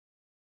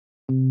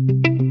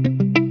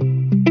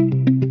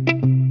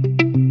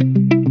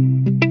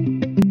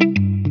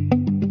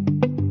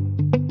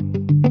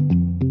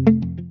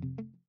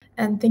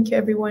thank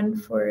you everyone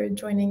for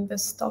joining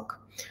this talk.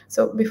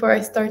 So before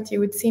I start, you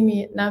would see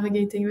me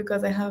navigating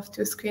because I have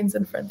two screens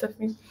in front of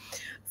me.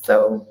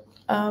 So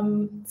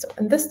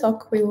in this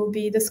talk, we will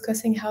be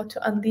discussing how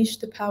to unleash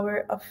the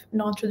power of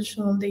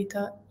non-traditional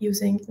data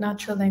using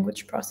natural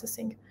language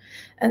processing.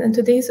 And in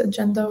today's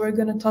agenda, we're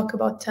going to talk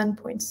about 10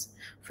 points.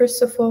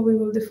 First of all, we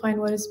will define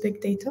what is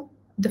big data,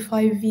 the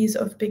 5 V's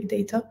of big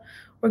data.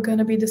 We're going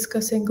to be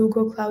discussing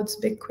Google Cloud's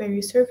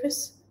BigQuery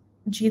service,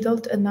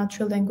 GDALT and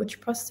natural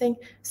language processing,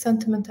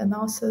 sentiment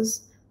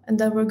analysis, and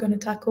then we're going to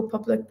tackle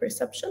public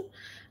perception.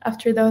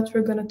 After that,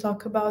 we're going to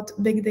talk about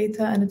big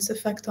data and its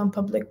effect on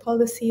public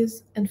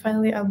policies. And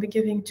finally, I'll be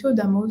giving 2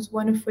 demos,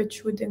 one of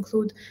which would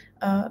include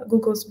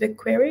Google's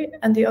BigQuery,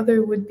 and the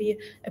other would be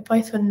a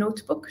Python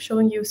notebook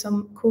showing you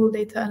some cool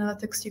data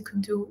analytics you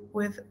could do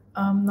with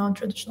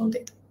non-traditional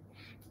data.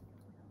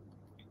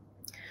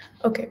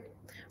 Okay.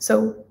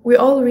 So we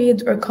all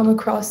read or come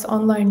across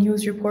online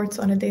news reports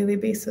on a daily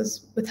basis,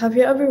 but have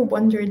you ever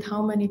wondered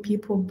how many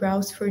people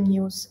browse for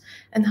news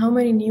and how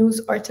many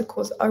news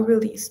articles are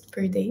released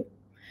per day?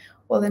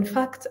 Well, in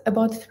fact,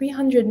 about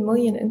 300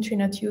 million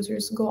internet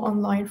users go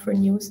online for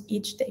news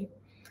each day.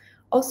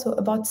 Also,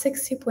 about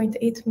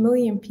 60.8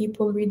 million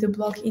people read a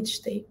blog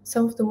each day.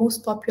 Some of the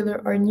most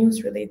popular are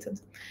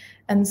news-related.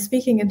 And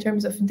speaking in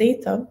terms of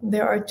data,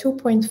 there are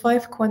 2.5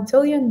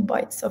 quintillion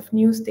bytes of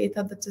news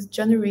data that is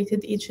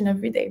generated each and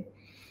every day.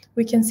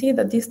 We can see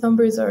that these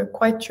numbers are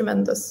quite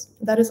tremendous.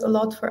 That is a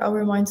lot for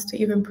our minds to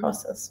even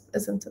process,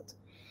 isn't it?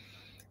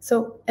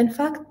 So, in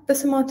fact,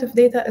 this amount of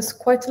data is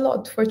quite a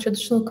lot for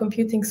traditional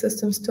computing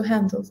systems to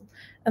handle.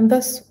 And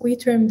thus, we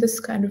term this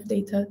kind of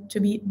data to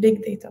be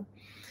big data.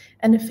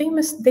 And a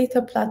famous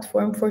data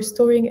platform for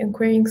storing and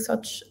querying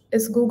such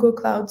is Google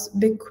Cloud's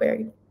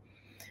BigQuery.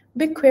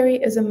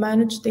 BigQuery is a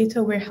managed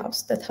data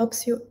warehouse that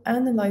helps you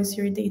analyze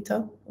your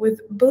data with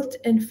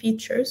built-in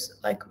features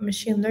like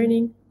machine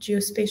learning,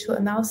 geospatial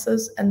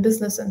analysis, and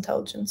business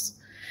intelligence.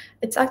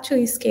 It's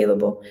actually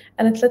scalable,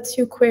 and it lets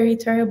you query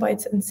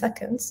terabytes in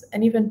seconds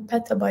and even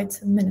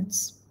petabytes in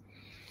minutes.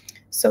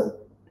 So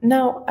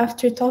now,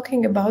 after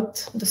talking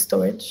about the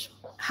storage,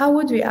 how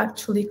would we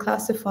actually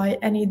classify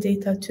any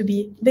data to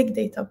be big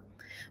data?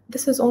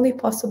 This is only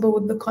possible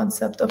with the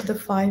concept of the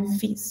 5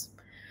 V's.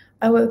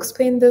 I will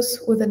explain this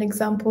with an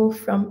example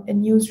from a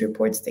news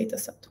reports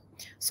dataset.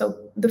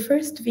 So the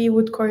first V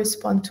would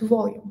correspond to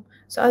volume.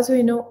 So as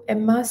we know, a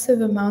massive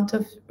amount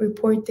of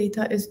report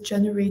data is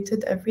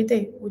generated every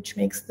day, which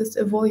makes this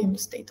a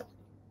volumes data.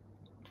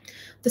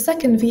 The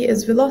second V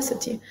is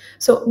velocity.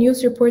 So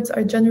news reports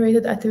are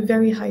generated at a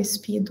very high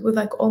speed with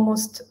like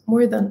almost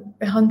more than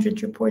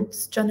 100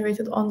 reports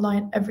generated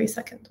online every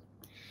second.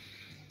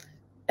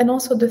 And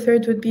also the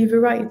third would be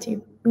variety.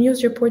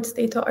 News reports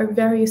data are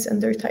various in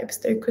their types.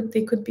 They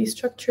could be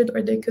structured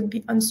or they could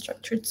be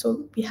unstructured.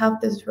 So we have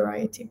this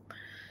variety.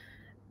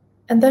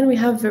 And then we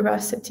have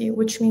veracity,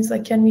 which means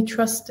like, can we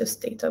trust this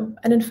data?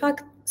 And in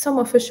fact, some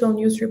official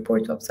news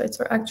report websites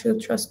are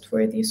actually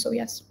trustworthy, so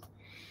yes.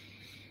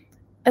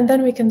 And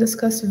then we can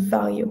discuss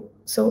value.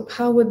 So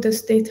how would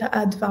this data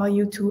add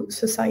value to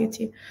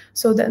society?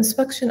 So the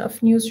inspection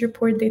of news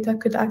report data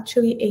could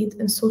actually aid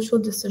in social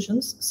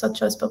decisions,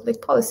 such as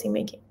public policy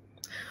making,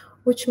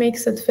 which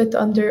makes it fit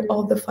under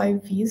all the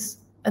 5 V's.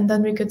 And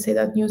then we could say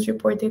that news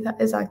report data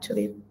is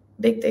actually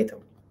big data.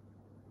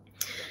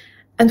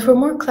 And for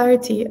more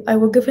clarity, I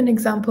will give an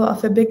example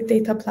of a big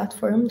data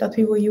platform that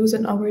we will use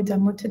in our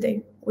demo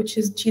today, which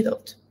is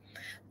GDALT.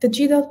 The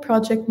GDALT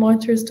project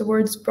monitors the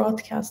world's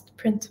broadcast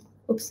print.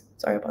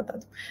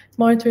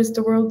 Monitors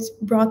the world's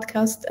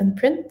broadcast and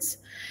prints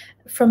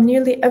from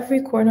nearly every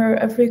corner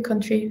of every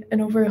country in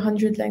over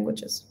 100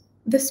 languages.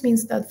 This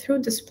means that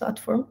through this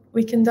platform,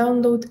 we can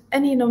download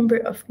any number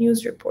of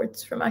news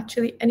reports from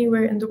actually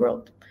anywhere in the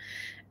world.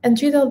 And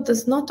GDALT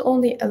does not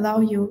only allow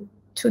you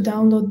to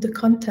download the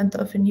content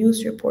of a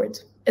news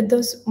report, it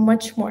does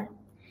much more.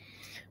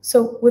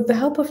 So with the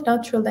help of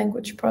natural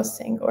language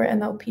processing, or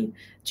NLP,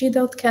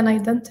 GDALT can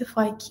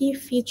identify key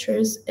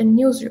features in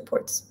news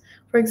reports.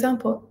 For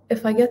example,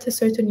 if I get a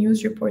certain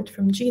news report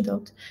from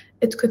GDALT,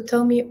 it could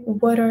tell me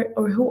what are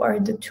or who are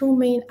the 2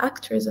 main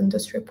actors in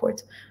this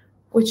report,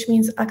 which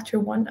means actor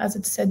 1, as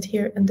it's said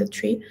here in the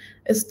tree,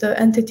 is the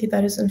entity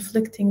that is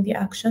inflicting the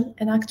action,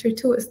 and actor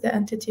 2 is the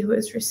entity who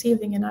is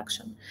receiving an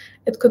action.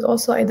 It could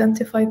also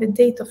identify the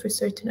date of a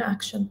certain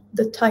action,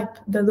 the type,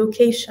 the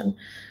location.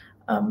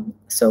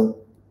 So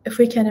if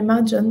we can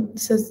imagine,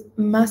 this is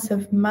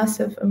massive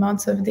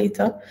amounts of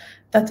data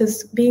that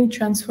is being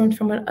transformed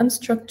from an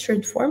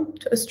unstructured form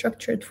to a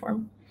structured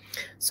form.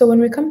 So when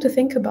we come to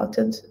think about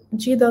it,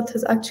 GDALT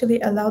has actually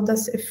allowed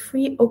us a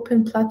free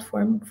open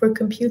platform for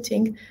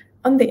computing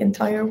on the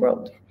entire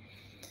world.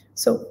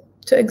 So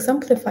to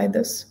exemplify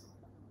this,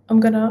 I'm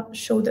gonna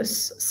show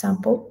this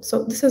sample.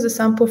 So this is a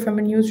sample from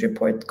a news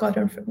report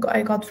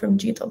I got from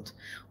GDALT,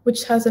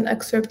 which has an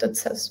excerpt that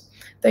says,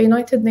 the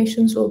United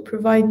Nations will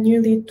provide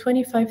nearly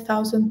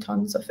 25,000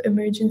 tons of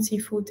emergency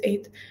food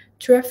aid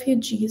to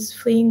refugees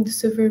fleeing the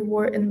civil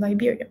war in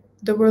Liberia.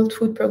 The World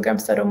Food Programme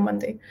said on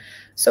Monday.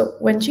 So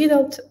when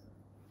GDALT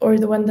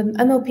when the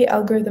NLP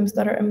algorithms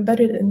that are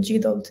embedded in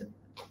GDAL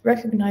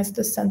recognize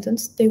this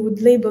sentence, they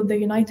would label the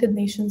United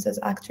Nations as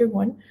actor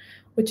 1,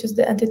 which is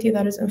the entity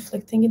that is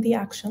inflicting the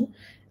action,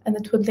 and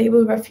it would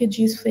label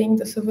refugees fleeing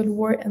the civil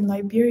war in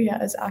Liberia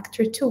as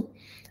actor 2,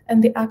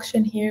 and the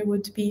action here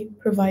would be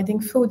providing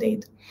food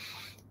aid.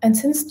 And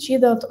since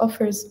GDAL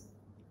offers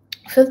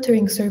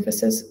filtering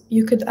services,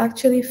 you could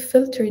actually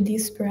filter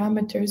these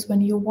parameters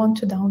when you want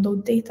to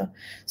download data.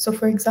 So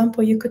for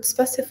example, you could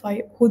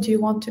specify who do you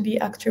want to be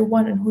actor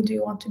 1 and who do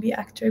you want to be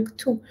actor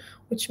 2,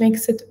 which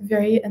makes it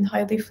very and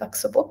highly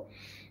flexible,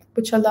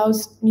 which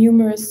allows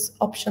numerous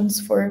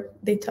options for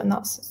data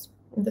analysis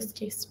in this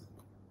case.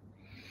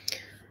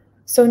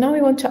 So now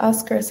we want to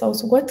ask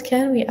ourselves, what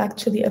can we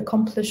actually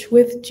accomplish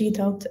with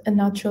GDAL and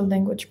natural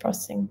language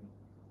processing?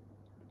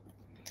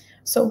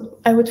 So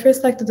I would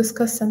first like to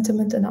discuss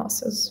sentiment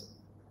analysis.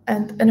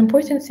 And an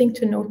important thing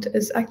to note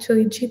is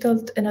actually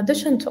GDAL, in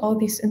addition to all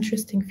these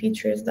interesting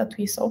features that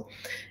we saw,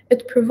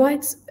 it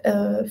provides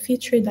a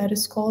feature that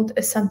is called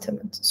a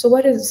sentiment. So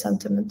what is a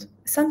sentiment?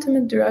 A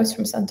sentiment derives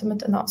from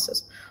sentiment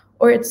analysis,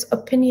 or it's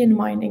opinion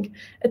mining.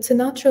 It's a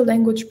natural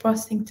language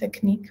processing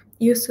technique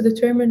used to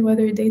determine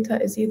whether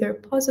data is either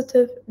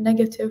positive,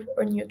 negative,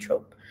 or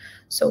neutral.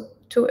 So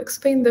to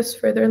explain this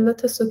further,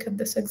 let us look at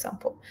this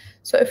example.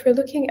 So if we're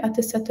looking at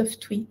a set of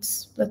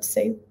tweets, let's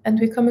say, and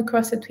we come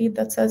across a tweet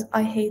that says,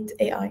 "I hate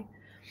AI."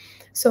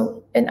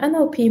 So an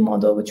NLP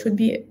model,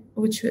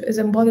 which is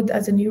embodied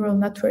as a neural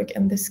network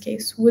in this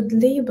case, would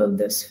label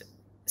this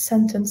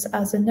sentence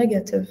as a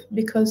negative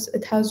because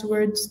it has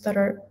words that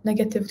are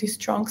negatively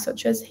strong,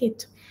 such as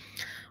hate.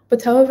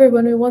 But however,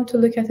 when we want to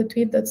look at a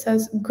tweet that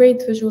says, "Great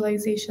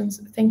visualizations,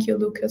 thank you,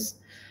 Lucas,"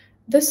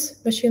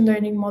 this machine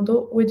learning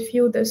model would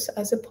view this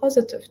as a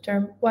positive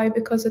term. Why?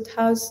 Because it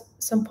has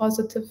some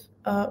positive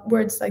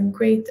words like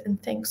great and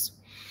thanks.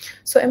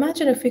 So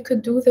imagine if we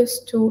could do this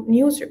to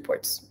news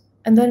reports,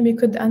 and then we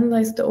could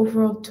analyze the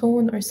overall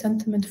tone or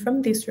sentiment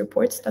from these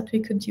reports that we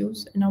could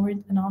use in our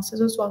analysis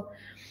as well.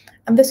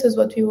 And this is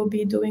what we will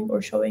be doing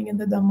or showing in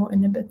the demo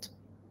in a bit.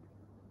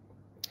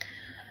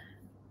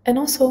 And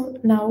also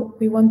now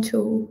we want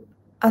to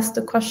ask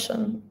the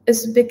question,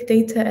 is big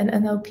data and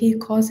NLP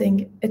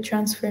causing a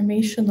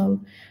transformational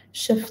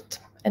shift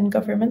in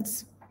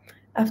governments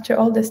after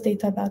all this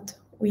data that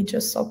we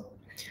just saw?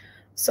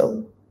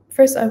 So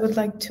first, I would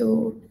like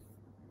to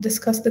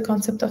discuss the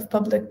concept of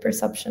public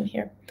perception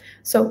here.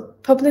 So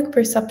public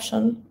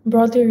perception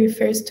broadly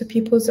refers to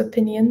people's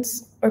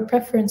opinions or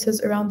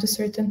preferences around a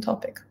certain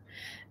topic.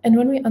 And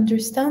when we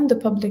understand the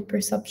public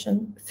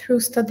perception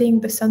through studying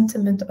the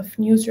sentiment of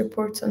news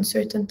reports on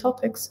certain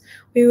topics,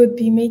 we would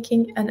be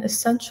making an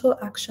essential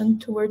action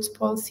towards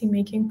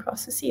policy-making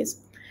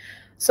processes.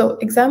 So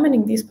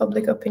examining these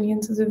public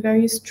opinions is a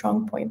very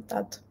strong point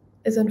that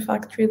is in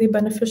fact really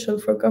beneficial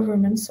for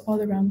governments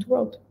all around the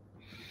world.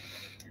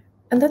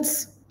 And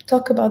let's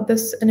talk about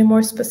this in a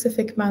more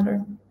specific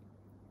manner.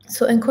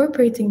 So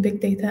incorporating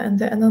big data and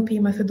the NLP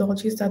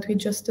methodologies that we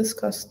just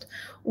discussed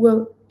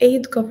will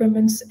aid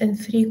governments in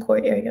 3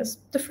 core areas.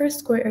 The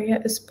first core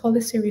area is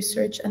policy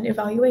research and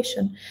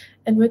evaluation,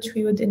 in which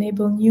we would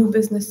enable new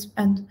business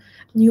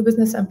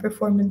and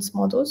performance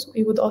models.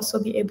 We would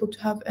also be able to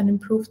have an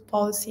improved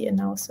policy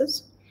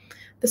analysis.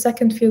 The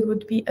second field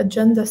would be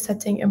agenda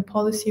setting and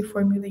policy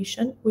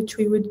formulation,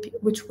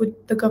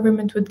 the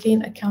government would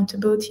gain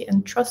accountability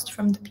and trust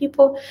from the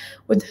people,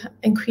 would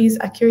increase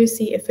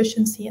accuracy,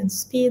 efficiency, and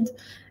speed.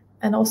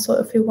 And also,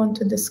 if we want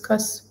to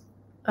discuss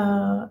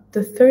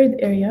the third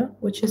area,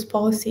 which is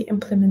policy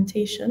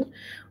implementation,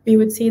 we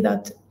would see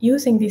that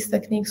using these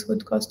techniques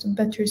would cause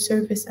better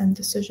service and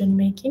decision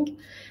making,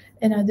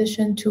 in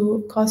addition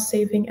to cost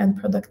saving and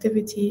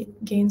productivity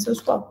gains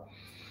as well.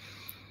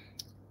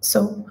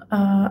 So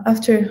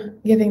after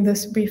giving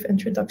this brief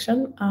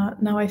introduction,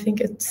 now I think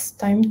it's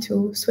time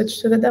to switch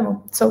to the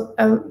demo. So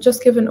I'll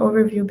just give an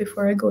overview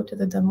before I go to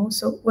the demo.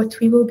 So what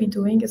we will be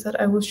doing is that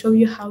I will show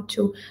you how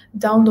to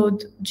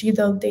download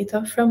GDAL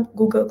data from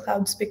Google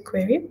Cloud's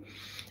BigQuery.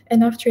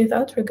 And after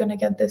that, we're going to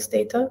get this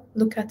data,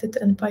 look at it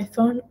in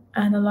Python,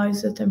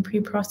 analyze it and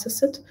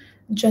pre-process it,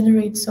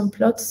 generate some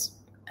plots,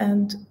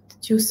 and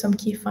deduce some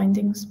key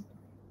findings.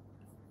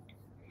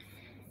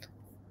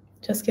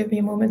 Just give me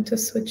a moment to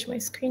switch my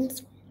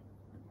screens.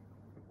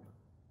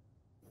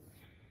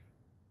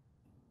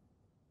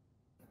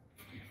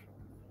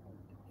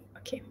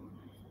 Okay.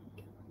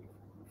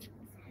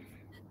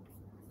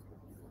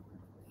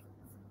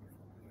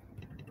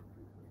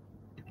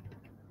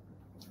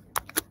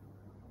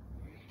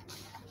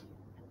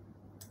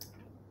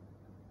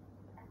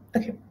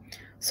 Okay,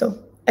 so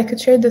I could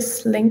share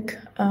this link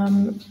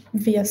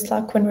via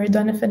Slack when we're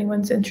done if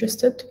anyone's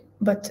interested.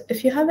 But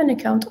if you have an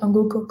account on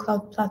Google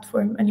Cloud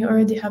Platform and you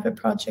already have a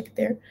project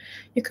there,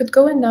 you could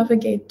go and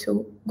navigate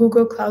to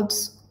Google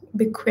Cloud's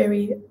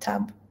BigQuery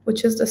tab,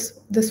 which is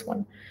this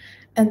one.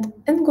 And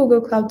in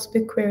Google Cloud's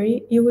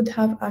BigQuery, you would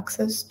have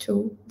access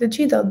to the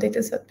GDAL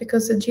dataset,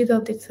 because the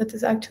GDAL dataset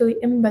is actually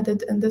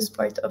embedded in this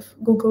part of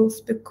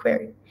Google's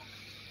BigQuery.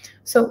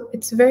 So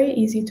it's very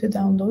easy to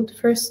download.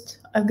 First,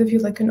 I'll give you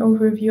like an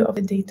overview of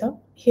the data.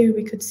 Here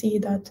we could see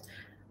that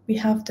we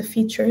have the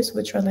features,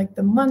 which are like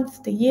the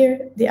month, the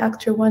year, the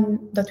actor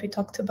one that we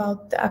talked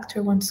about, the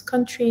actor one's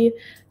country,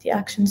 the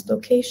action's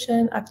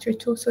location, actor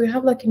two. So you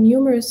have like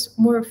numerous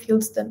more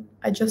fields than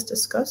I just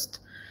discussed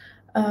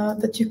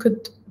that you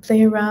could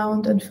play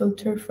around and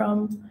filter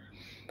from.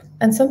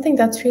 And something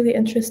that's really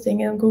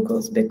interesting in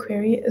Google's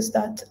BigQuery is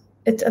that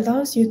it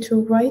allows you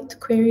to write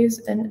queries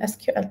in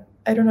SQL.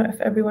 I don't know if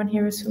everyone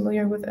here is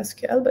familiar with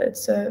SQL, but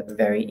it's a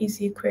very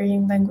easy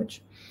querying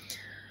language.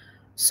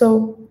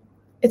 So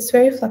it's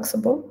very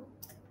flexible.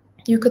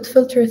 You could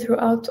filter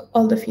throughout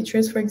all the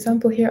features. For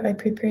example, here I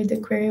prepared a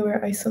query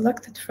where I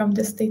selected from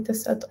this data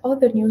set all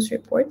the news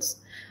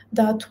reports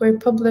that were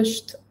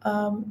published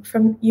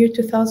from year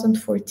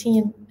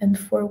 2014 and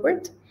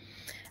forward.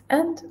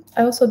 And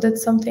I also did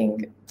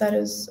something that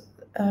is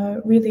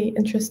really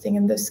interesting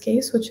in this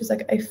case, which is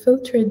like I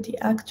filtered the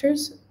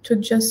actors to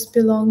just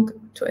belong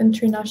to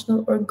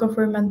international or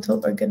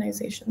governmental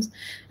organizations.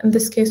 In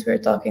this case, we're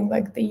talking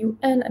like the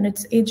UN and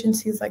its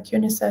agencies like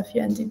UNICEF,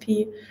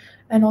 UNDP,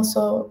 and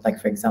also like,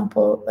 for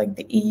example, like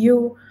the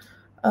EU.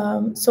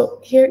 So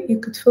here you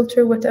could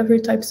filter whatever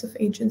types of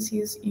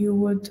agencies you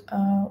would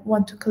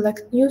want to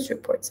collect news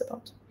reports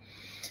about.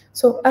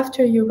 So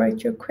after you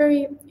write your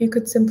query, you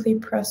could simply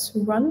press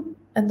run,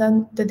 and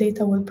then the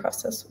data will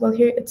process. Well,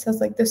 here it says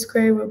like this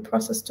query will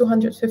process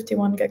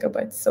 251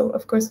 gigabytes. So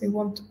of course we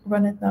won't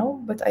run it now,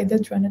 but I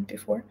did run it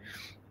before.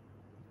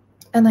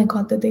 And I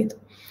got the data.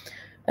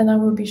 And I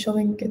will be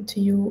showing it to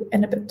you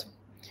in a bit.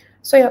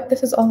 So yeah,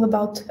 this is all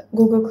about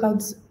Google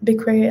Cloud's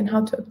BigQuery and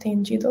how to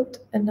obtain GDOT.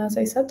 And as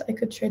I said, I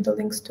could share the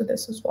links to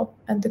this as well,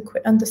 and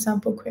the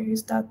sample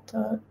queries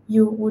that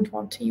you would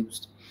want to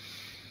use.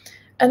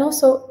 And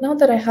also, now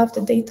that I have the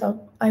data,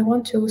 I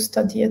want to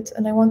study it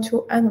and I want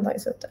to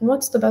analyze it. And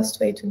what's the best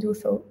way to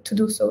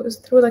do so is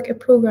through like a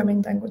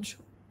programming language.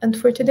 And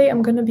for today,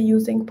 I'm going to be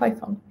using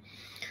Python.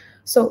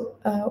 So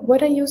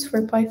what I use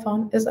for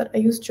Python is that I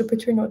use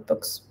Jupyter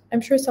Notebooks. I'm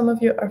sure some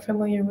of you are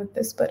familiar with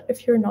this, but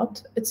if you're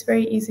not, it's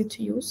very easy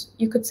to use.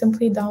 You could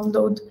simply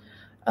download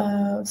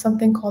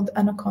something called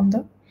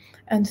Anaconda.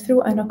 And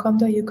through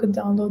Anaconda, you could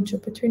download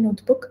Jupyter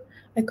Notebook.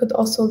 I could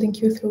also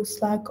link you through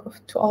Slack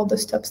to all the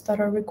steps that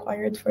are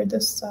required for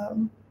this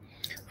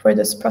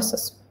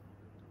process.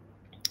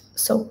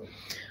 So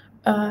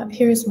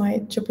here is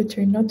my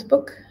Jupyter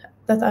Notebook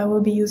that I will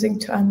be using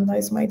to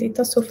analyze my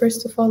data. So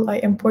first of all, I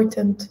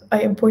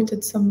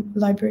imported some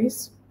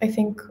libraries. I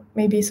think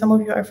maybe some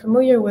of you are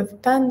familiar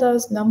with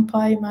Pandas,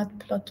 NumPy,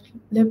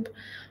 Matplotlib.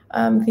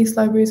 These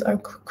libraries are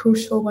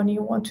crucial when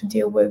you want to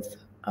deal with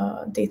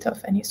data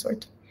of any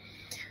sort.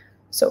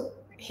 So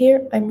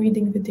here I'm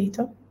reading the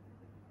data.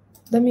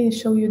 Let me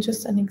show you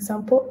just an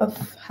example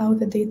of how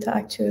the data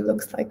actually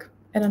looks like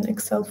in an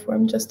Excel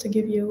form, just to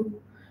give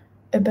you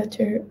a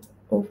better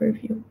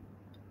overview.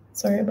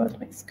 Sorry about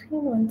my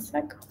screen, one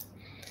sec.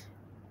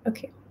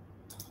 Okay.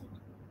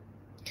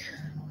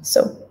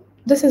 So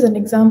this is an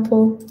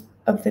example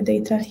of the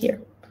data here.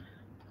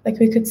 Like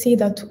we could see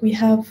that we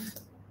have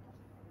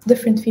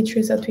different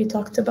features that we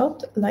talked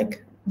about,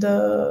 like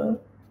the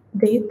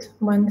date,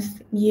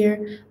 month,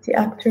 year, the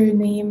actor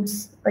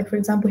names. Like for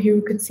example, here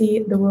we could see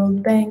the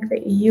World Bank, the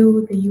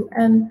EU, the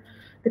UN,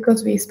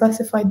 because we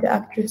specified the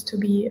actors to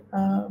be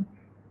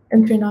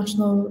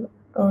international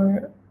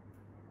or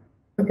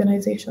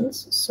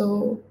organizations.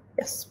 So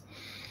yes.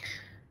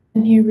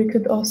 And here we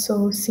could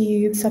also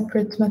see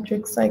separate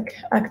metrics like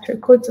actor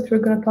codes that we're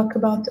going to talk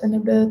about in a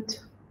bit.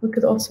 We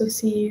could also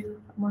see,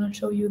 I want to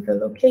show you the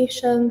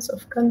locations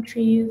of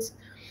countries.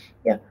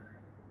 Yeah.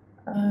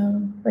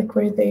 Like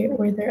where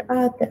they're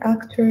at, the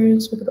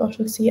actors. We could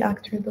also see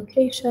actor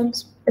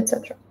locations,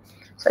 etc.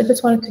 So I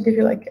just wanted to give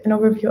you like an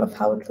overview of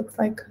how it looks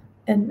like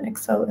in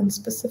Excel in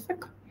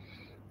specific.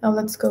 Now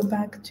let's go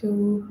back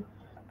to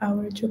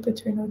our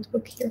Jupyter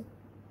Notebook here.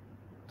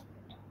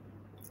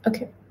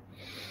 Okay,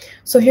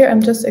 so here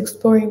I'm just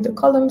exploring the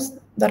columns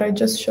that I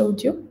just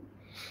showed you.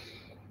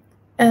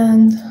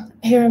 And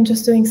here I'm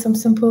just doing some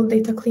simple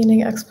data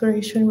cleaning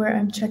exploration where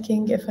I'm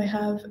checking if I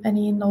have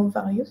any null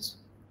values.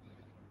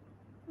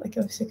 Like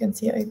as you can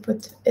see, I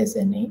put is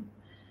in A.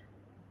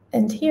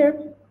 And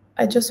here,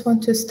 I just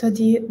want to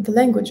study the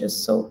languages.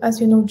 So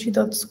as you know,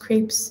 GDOT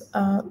scrapes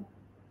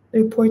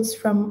reports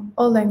from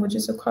all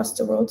languages across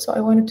the world. So I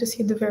wanted to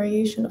see the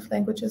variation of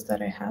languages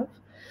that I have.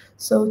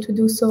 So to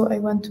do so, I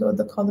went to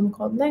the column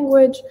called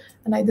language,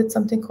 and I did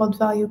something called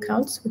value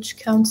counts, which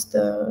counts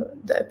the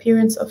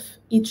appearance of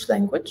each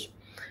language.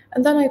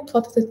 And then I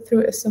plotted it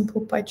through a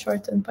simple pie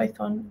chart in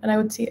Python, and I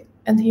would see,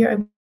 and here I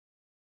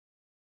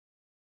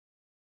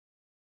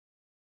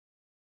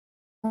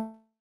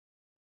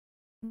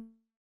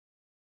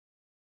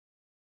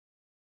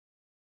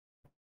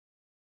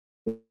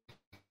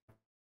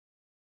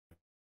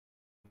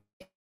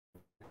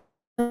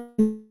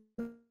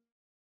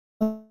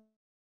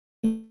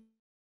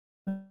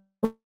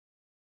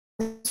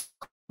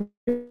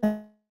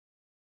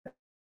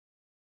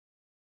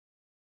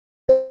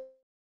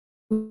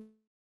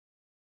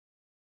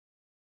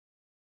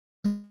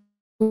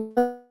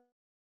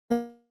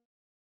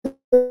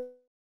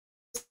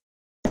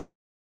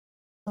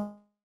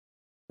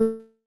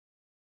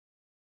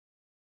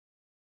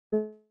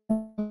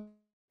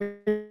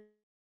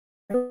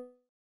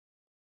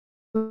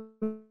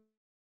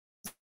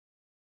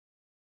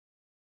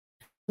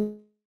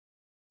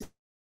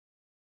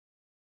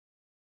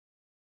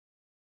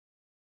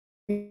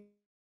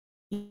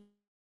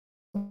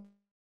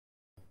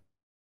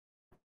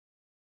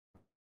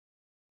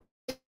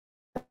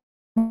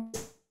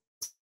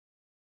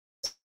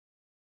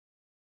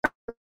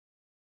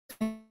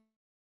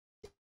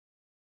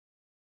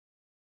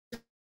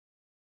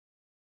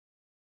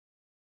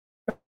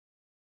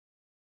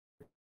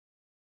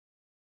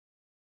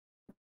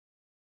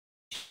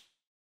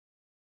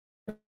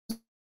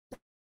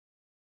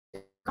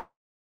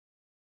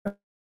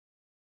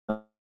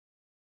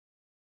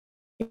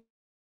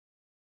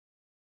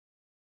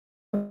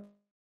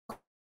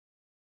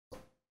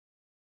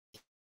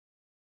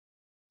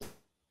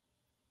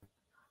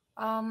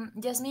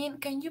Jasmine,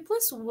 can you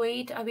please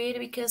wait a bit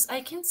because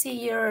I can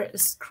see your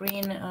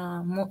screen,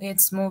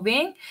 it's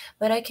moving,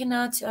 but I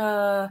cannot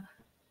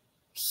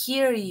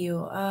hear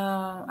you.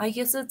 I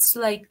guess it's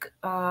like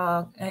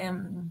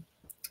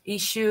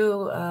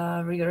issue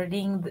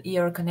regarding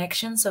your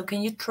connection. So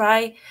can you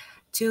try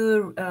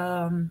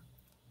to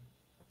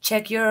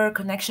check your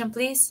connection,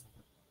 please?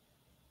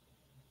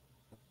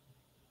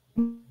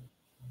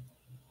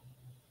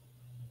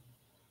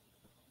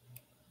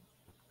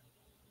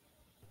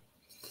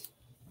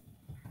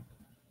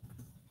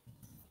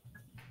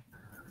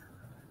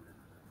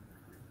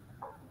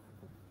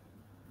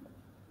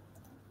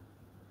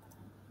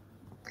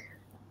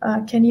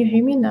 Can you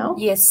hear me now?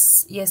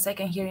 Yes, I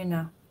can hear you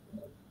now.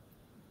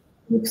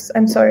 Oops,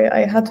 I'm sorry.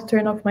 I had to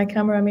turn off my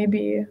camera.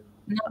 Maybe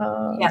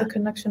Yeah. the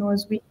connection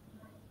was weak.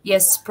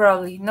 Yes,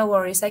 probably. No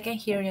worries. I can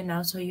hear you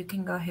now, so you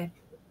can go ahead.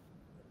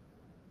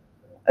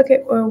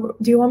 Okay.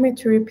 Do you want me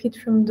to repeat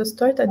from the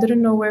start? I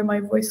didn't know where my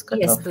voice cut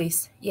off. Yes,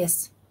 please.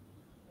 Yes.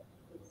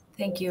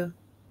 Thank you.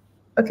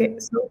 Okay.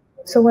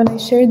 So when I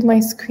shared my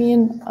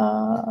screen,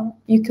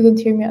 you couldn't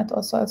hear me at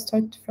all. So I'll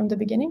start from the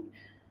beginning.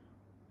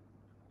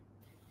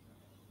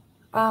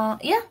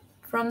 Yeah.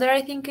 From there,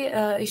 I think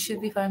it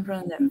should be fine.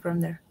 From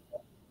there.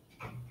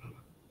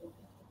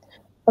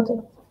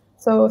 Okay.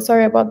 So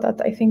sorry about that.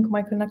 I think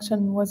my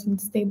connection wasn't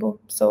stable,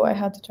 so I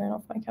had to turn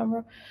off my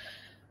camera.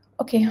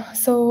 Okay,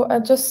 so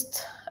I'll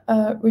just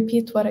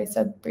repeat what I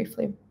said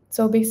briefly.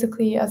 So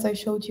basically, as I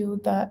showed you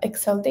the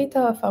Excel data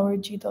of our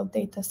GDAL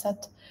data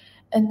set,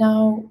 and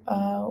now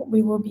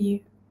we will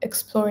be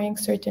exploring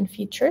certain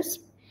features.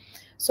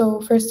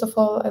 So first of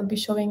all, I'll be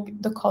showing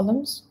the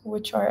columns,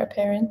 which are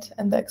apparent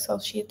in the Excel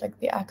sheet, like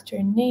the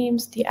actor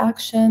names, the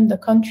action, the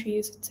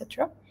countries,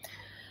 etc.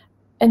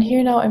 And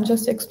here now I'm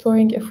just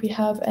exploring if we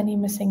have any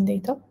missing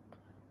data,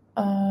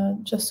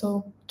 just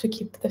so to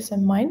keep this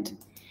in mind.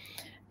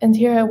 And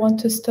here I want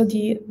to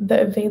study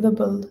the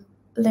available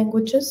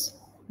languages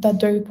that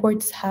the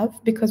reports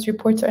have, because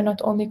reports are not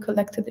only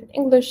collected in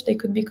English, they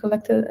could be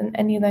collected in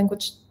any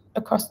language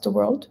across the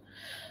world.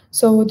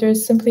 So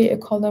there's simply a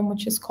column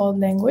which is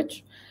called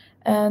language,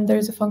 and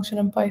there's a function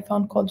in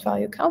Python called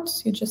value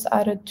counts. You just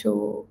add it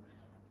to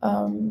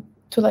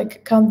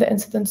like count the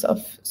incidence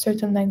of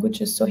certain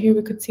languages. So here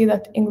we could see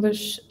that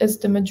English is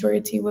the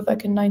majority with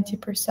like a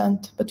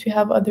 90%, but we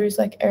have others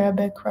like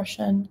Arabic,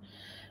 Russian,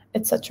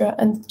 etc.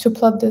 And to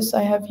plot this,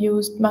 I have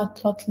used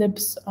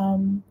matplotlib's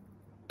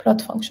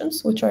plot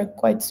functions, which are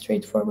quite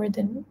straightforward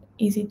and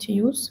easy to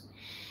use.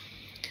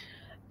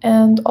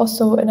 And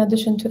also, in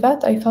addition to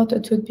that, I thought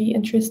it would be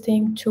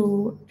interesting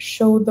to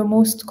show the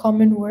most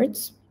common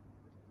words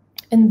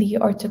in the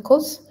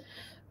articles.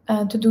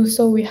 And to do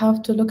so, we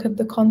have to look at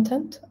the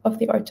content of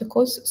the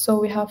articles. So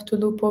we have to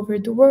loop over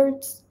the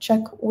words,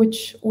 check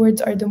which words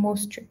are the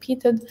most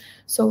repeated.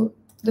 So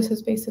this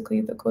is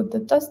basically the code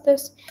that does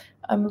this.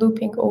 I'm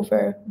looping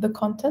over the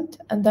content,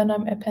 and then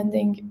I'm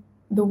appending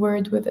the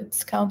word with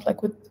its count,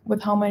 like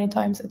with how many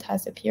times it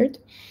has appeared.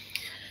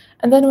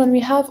 And then when we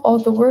have all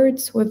the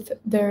words with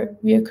their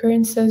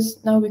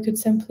reoccurrences, now we could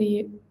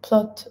simply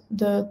plot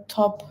the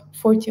top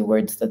 40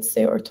 words, let's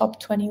say, or top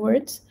 20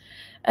 words.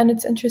 And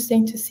it's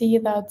interesting to see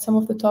that some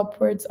of the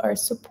top words are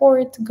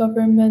support,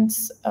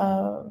 governments,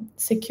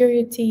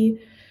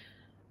 security.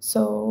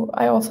 So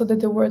I also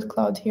did the word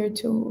cloud here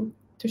to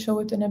show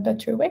it in a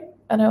better way.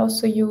 And I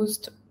also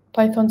used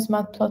Python's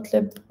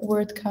matplotlib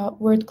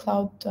word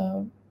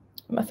cloud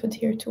method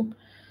here too.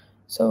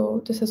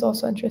 So this is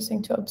also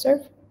interesting to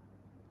observe.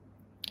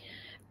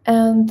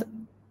 And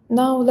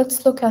now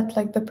let's look at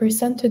like the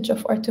percentage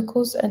of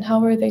articles and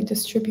how are they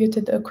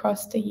distributed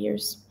across the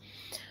years.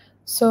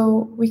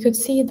 So we could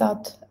see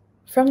that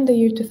from the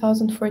year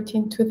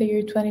 2014 to the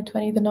year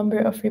 2020, the number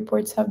of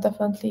reports have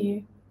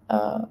definitely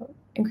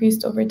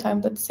increased over time.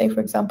 Let's say, for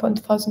example, in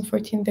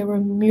 2014, they were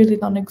merely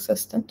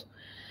non-existent.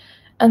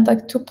 And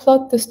like to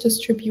plot this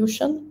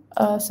distribution,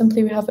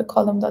 simply we have a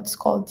column that's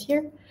called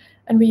here,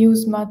 and we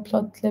use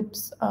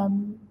matplotlib's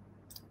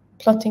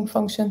plotting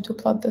function to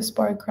plot this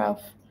bar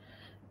graph.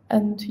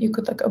 And you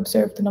could like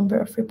observe the number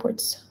of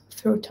reports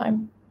through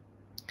time.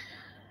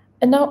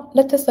 And now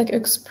let us like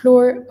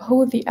explore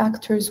who the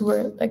actors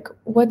were. Like,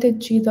 what did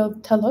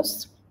GDAL tell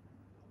us?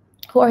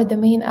 Who are the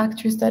main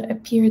actors that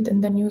appeared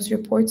in the news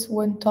reports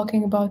when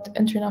talking about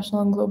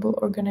international and global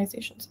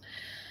organizations?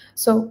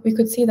 So we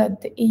could see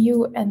that the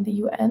EU and the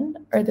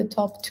UN are the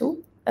top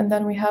two. And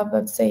then we have,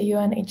 let's say,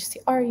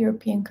 UNHCR,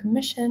 European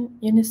Commission,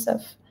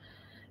 UNICEF,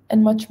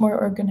 and much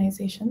more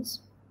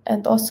organizations.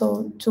 And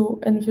also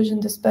to envision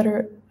this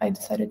better, I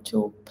decided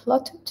to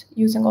plot it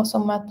using also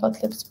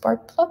matplotlib's bar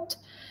plot.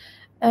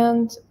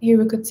 And here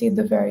we could see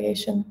the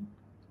variation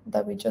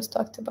that we just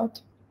talked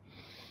about.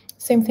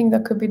 Same thing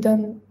that could be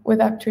done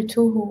with actor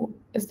 2, who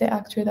is the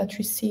actor that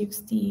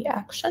receives the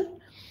action.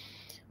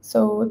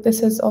 So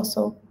this is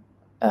also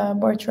a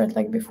bar chart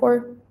like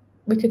before.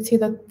 We could see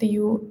that the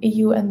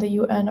EU and the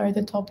UN are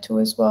the top two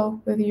as well,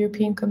 with the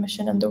European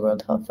Commission and the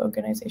World Health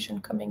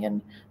Organization coming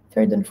in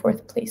third and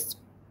fourth place.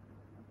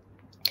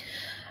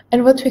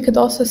 And what we could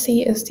also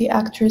see is the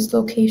actor's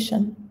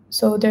location.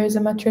 So there is a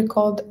metric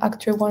called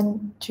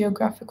actor1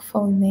 geographic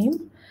phone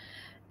name.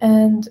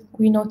 And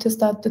we notice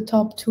that the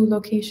top 2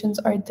 locations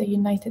are the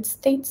United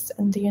States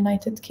and the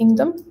United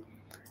Kingdom.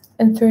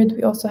 And third,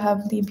 we also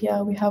have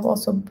Libya. We have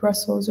also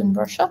Brussels in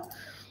Russia.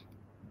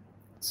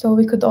 So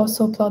we could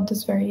also plot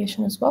this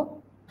variation as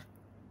well.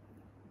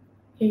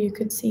 Here you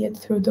could see it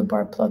through the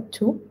bar plot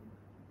too.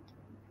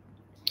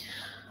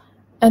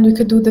 And we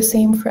could do the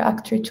same for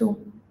actor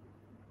 2.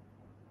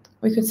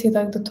 We could see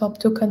that the top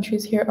 2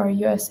 countries here are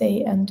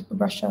USA and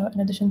Russia,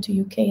 in addition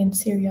to UK and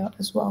Syria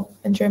as well,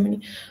 and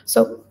Germany.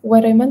 So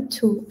what I meant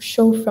to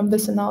show from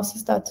this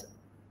analysis that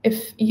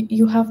if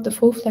you have the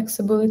full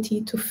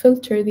flexibility to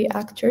filter the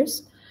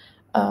actors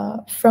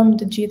from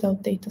the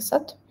GDAL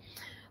dataset.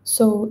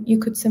 So you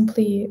could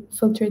simply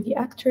filter the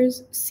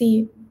actors,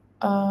 see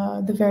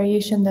the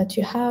variation that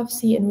you have,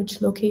 see in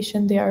which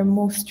location they are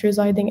most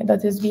residing,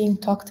 that is being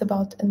talked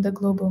about in the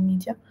global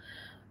media.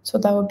 So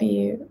that would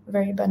be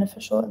very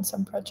beneficial in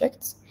some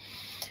projects.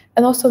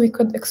 And also we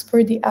could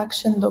explore the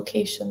action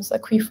locations,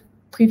 like we've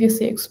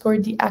previously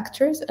explored the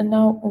actors, and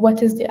now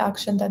what is the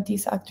action that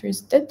these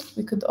actors did?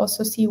 We could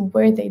also see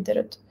where they did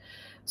it.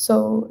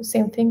 So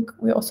same thing,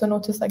 we also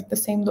noticed like the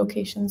same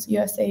locations,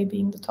 USA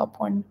being the top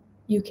one,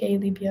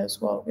 UK, Libya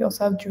as well. We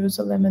also have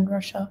Jerusalem and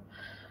Russia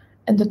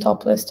in the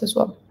top list as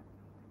well.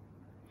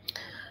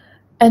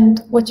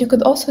 And what you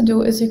could also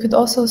do is you could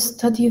also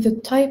study the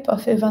type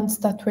of events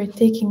that were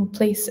taking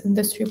place in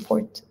this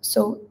report.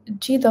 So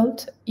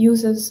GDALT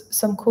uses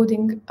some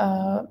coding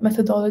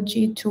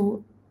methodology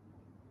to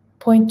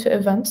point to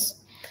events.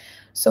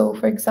 So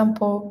for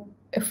example,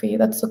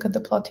 let's look at the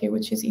plot here,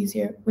 which is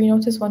easier. We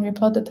notice when we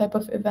plot the type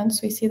of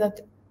events, we see that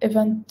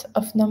event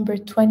of number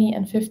 20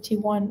 and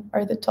 51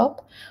 are the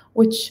top,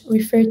 which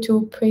refer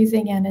to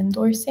praising and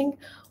endorsing,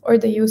 or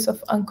the use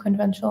of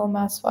unconventional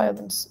mass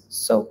violence.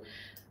 So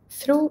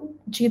through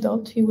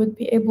GDALT, you would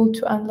be able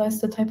to analyze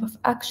the type of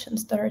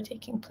actions that are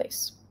taking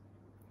place.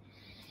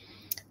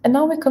 And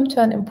now we come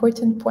to an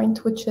important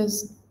point, which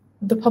is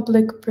the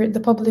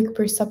public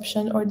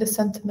perception or the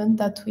sentiment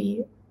that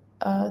we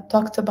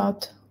talked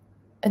about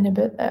in a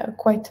bit,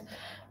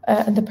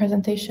 in the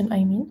presentation,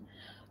 I mean.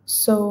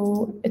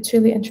 So it's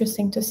really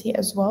interesting to see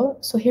as well.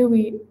 So here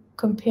we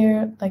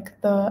compare like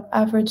the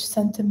average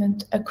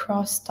sentiment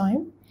across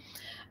time.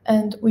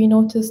 And we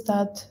notice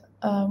that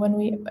when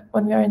we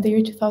are in the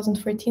year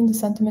 2014, the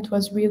sentiment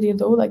was really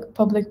low, like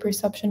public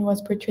perception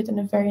was portrayed in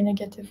a very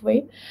negative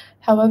way.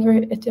 However,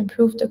 it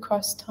improved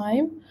across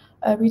time,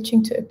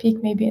 reaching to a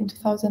peak maybe in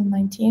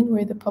 2019,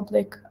 where the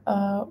public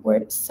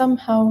were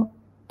somehow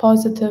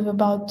positive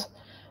about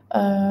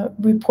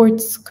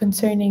reports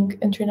concerning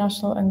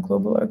international and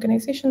global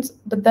organizations,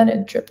 but then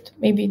it dripped,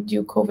 maybe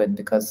due COVID,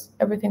 because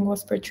everything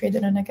was portrayed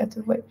in a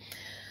negative way.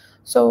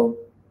 So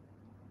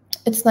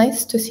it's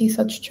nice to see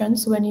such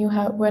trends when you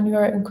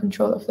are in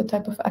control of the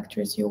type of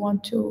actors you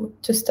want to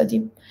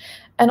study.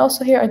 And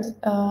also here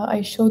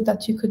I showed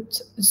that you could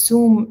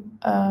zoom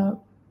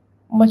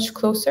much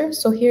closer.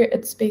 So here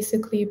it's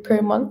basically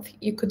per month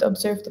you could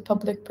observe the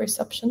public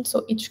perception.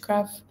 So each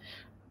graph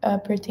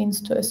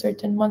pertains to a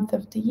certain month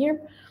of the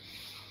year.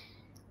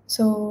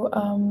 So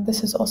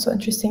this is also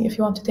interesting if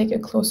you want to take a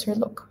closer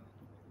look.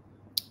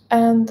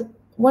 And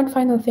one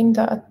final thing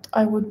that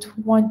I would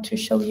want to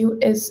show you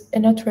is a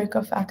network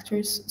of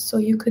actors. So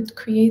you could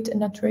create a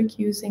network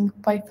using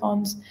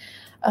Python's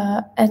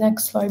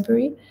NX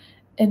library,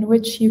 in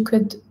which you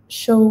could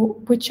show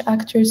which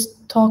actors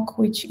talk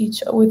with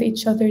each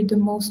other the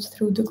most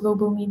through the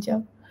global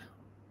media,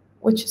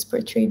 which is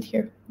portrayed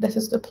here. This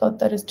is the plot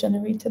that is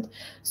generated.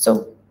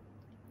 So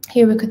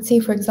here we could see,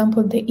 for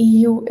example, the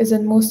EU is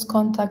in most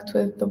contact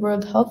with the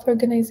World Health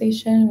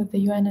Organization, with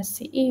the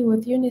UNSCE,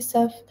 with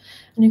UNICEF,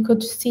 and you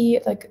could see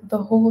like the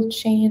whole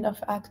chain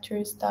of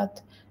actors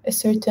that a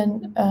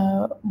certain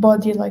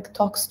body like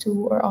talks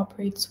to or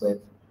operates with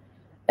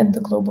in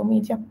the global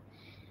media.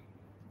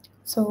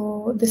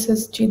 So this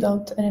is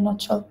GDALT in a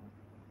nutshell,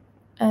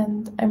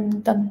 and I'm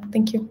done.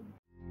 Thank you.